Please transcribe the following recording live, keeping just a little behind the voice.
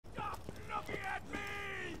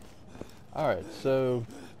Alright, so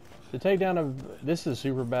the takedown of this is a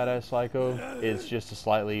super badass psycho. It's just a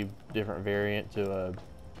slightly different variant to a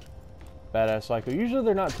badass psycho. Usually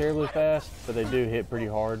they're not terribly fast, but they do hit pretty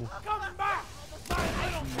hard.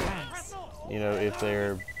 You know, if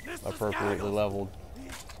they're appropriately leveled.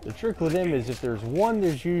 The trick with them is if there's one,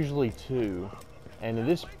 there's usually two. And in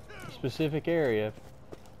this specific area,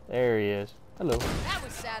 there he is. Hello. That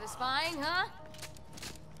was satisfying, huh?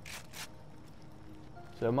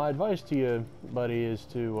 So my advice to you, buddy, is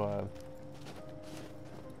to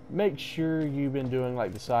make sure you've been doing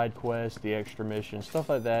like the side quests, the extra missions, stuff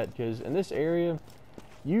like that, because in this area,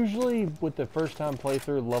 usually with the first time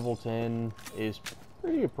playthrough, level 10 is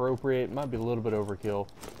pretty appropriate. It might be a little bit overkill.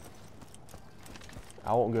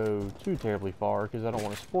 I won't go too terribly far because I don't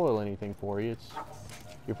want to spoil anything for you. It's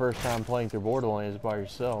your first time playing through Borderlands by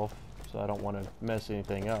yourself, so I don't want to mess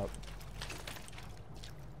anything up.